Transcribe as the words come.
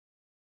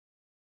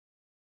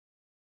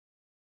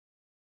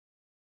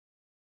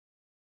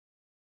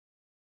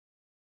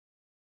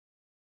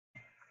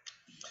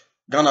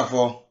Ghana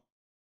for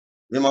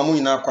the mamu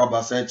ina kwa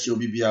basenchi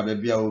obibia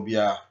bebia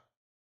obia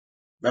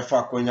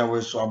befa kwenya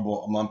weso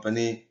abo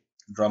omampani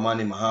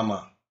Dramani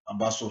Mahama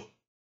abaso.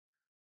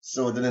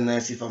 So then na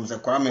si fam se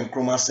Kwame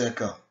Nkrumah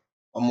Circle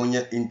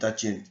omonye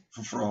interchange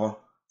fufuro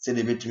say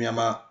they betimi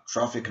ama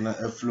traffic na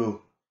flow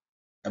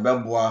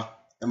ebeboa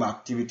ema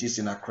activities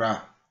in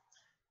Accra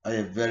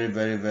are very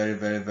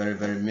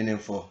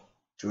meaningful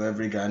to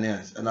every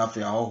Ghanaians. And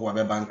after all who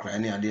are bank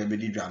any idea be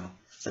didano.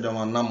 Said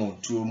on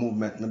namo to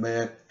movement no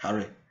be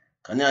hurry.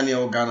 Kanyani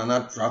o Ghana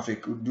na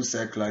traffic do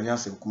circle and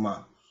yasem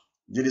kuma.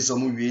 Jidi so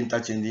we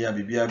interchange ya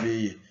bibia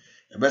be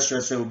e best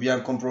stress will be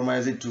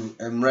uncompromising to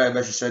emra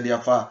be she dey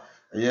afa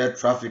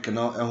traffic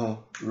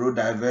now road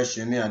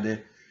diversion near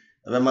there.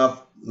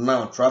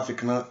 Now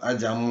traffic now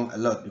ajamu a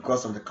lot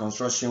because of the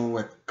construction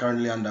work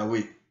currently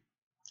underway.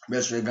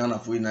 Best Ghana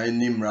for na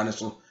name run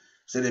so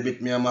say they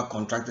bit me ama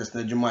contractors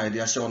na juma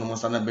idea show no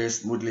most very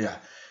smoothly.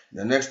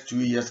 The next 2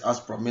 years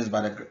as promised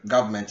by the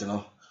government,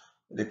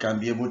 they can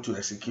be able to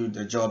execute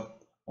the job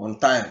on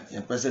time.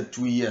 In person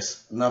 2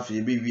 years, now for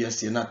be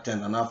years, not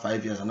 10, and not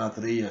 5 years, and not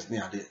 3 years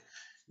near there.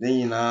 Then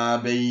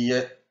you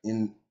be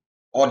in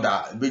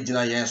order, be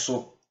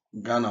so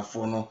Ghana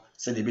for no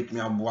say they bit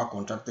me about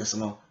contractors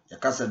no. You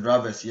can say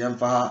drivers, you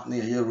for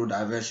near road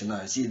diversion.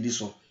 I see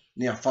this one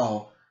near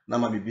foul.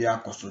 Nama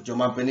bibia koso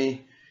joma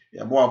peni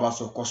ya bo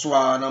abaso koso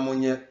na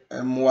monye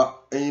mwa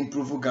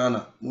improve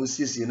Ghana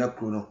musisi na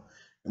krono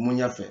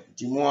munya fe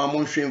ti mo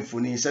amonhwe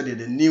mfoni said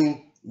the new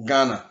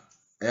Ghana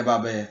eba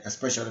be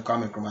especially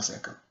Kwame Nkrumah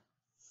Circle.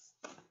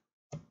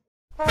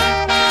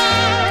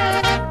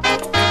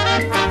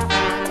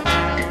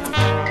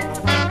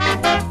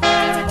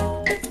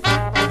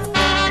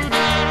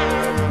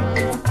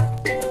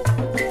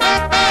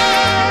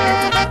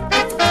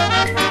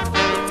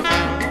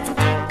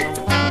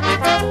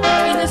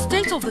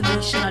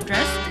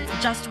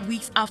 Address just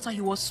weeks after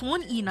he was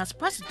sworn in as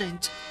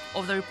president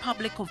of the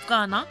Republic of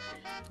Ghana,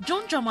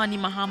 John Dramani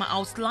Mahama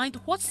outlined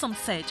what some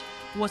said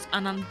was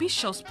an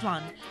ambitious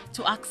plan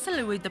to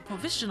accelerate the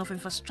provision of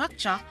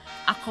infrastructure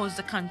across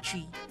the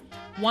country.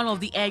 One of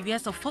the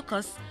areas of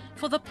focus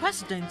for the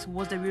president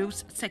was the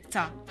roads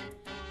sector.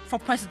 For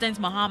President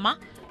Mahama,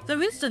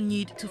 there is the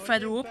need to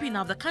further open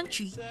up the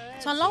country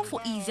to allow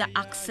for easier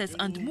access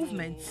and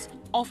movements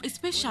of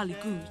especially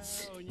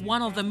goods.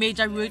 One of the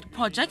major road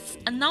projects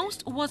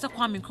announced was the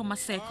Kwame Nkrumah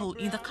Circle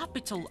in the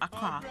capital,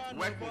 Accra.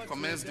 Work will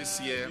commence this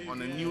year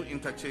on a new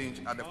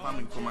interchange at the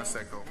Kwame Nkrumah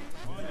Circle.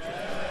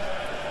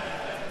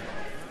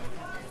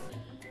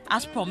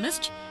 As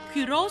promised,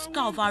 Quiroz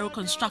Galvaro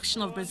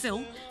Construction of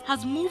Brazil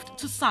has moved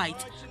to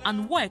site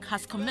and work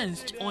has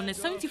commenced on a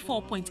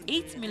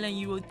 €74.8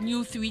 million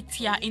new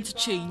 3-tier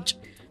interchange.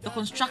 The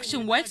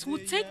construction works will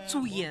take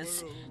 2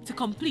 years to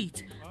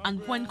complete,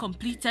 and when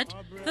completed,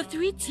 the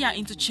 3-tier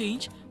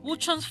interchange will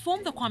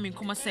transform the Kwame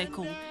Nkrumah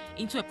Circle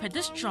into a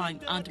pedestrian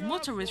and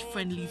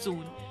motorist-friendly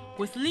zone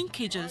with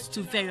linkages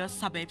to various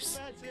suburbs.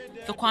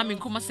 The Kwame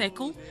Nkrumah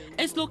Circle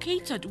is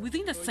located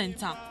within the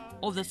center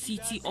of the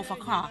city of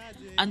Accra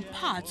and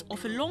part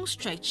of a long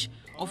stretch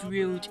of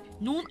road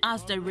known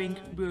as the Ring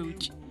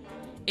Road.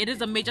 It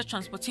is a major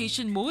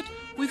transportation mode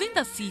within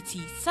the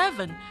city,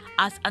 serving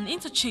as an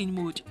interchange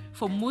mode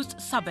for most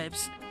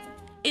suburbs.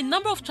 A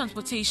number of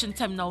transportation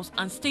terminals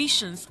and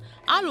stations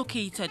are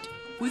located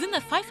within a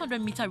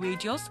 500-meter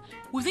radius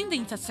within the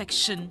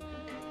intersection.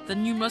 The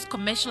numerous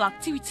commercial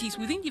activities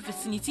within the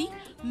vicinity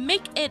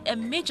make it a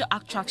major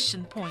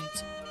attraction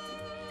point.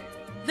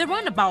 The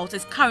roundabout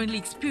is currently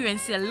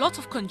experiencing a lot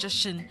of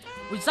congestion,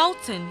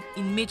 resulting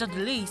in major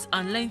delays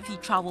and lengthy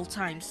travel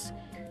times.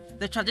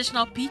 The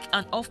traditional peak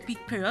and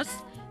off-peak periods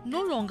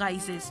no longer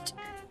exist.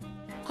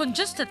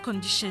 Congested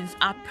conditions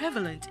are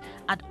prevalent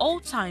at all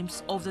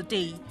times of the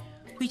day,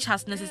 which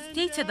has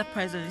necessitated the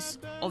presence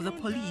of the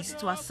police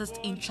to assist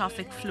in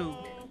traffic flow.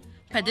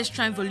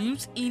 Pedestrian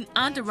volumes in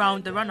and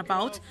around the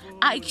roundabout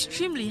are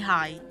extremely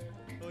high.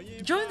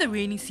 During the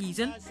rainy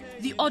season,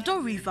 the Odo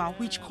River,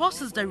 which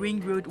crosses the Ring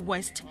Road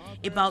West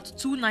about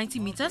 290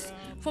 meters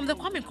from the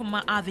Kwame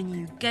Nkrumah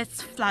Avenue,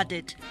 gets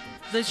flooded.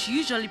 This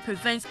usually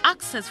prevents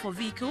access for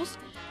vehicles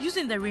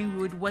using the Ring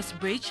Road West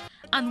Bridge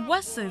and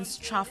worsens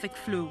traffic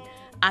flow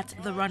at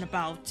the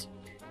roundabout.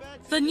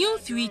 The new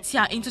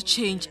 3-tier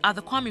interchange at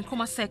the Kwame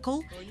Nkrumah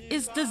Circle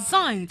is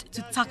designed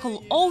to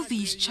tackle all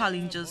these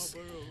challenges.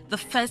 The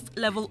first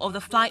level of the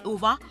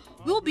flyover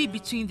will be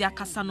between the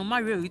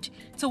Akasanoma Road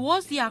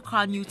towards the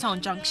Accra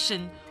Newtown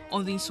Junction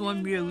on the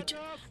Nsawam Road,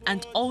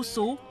 and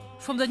also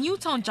from the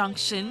Newtown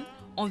Junction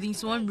on the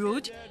Nsawam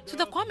Road to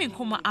the Kwame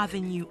Nkrumah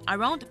Avenue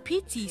around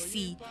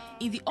PTC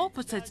in the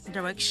opposite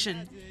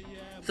direction.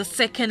 The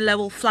second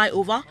level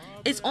flyover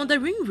is on the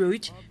Ring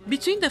Road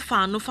between the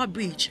Fanofa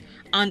Bridge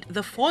and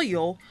the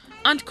Foyo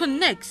and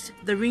connects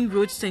the Ring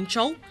Road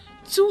Central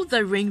to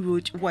the Ring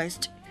Road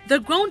West. The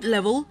ground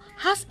level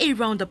has a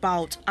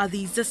roundabout at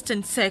the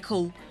existing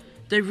circle.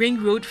 The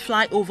Ring Road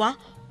flyover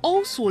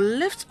also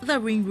lifts the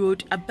Ring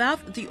Road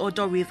above the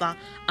Odo River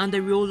and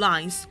the rail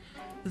lines.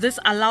 This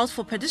allows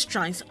for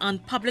pedestrians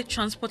and public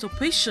transport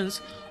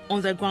operations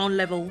on the ground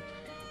level.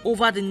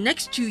 Over the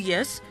next 2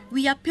 years,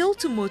 we appeal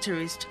to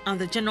motorists and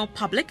the general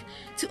public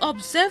to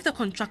observe the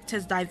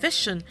contractor's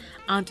diversion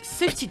and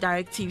safety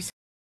directives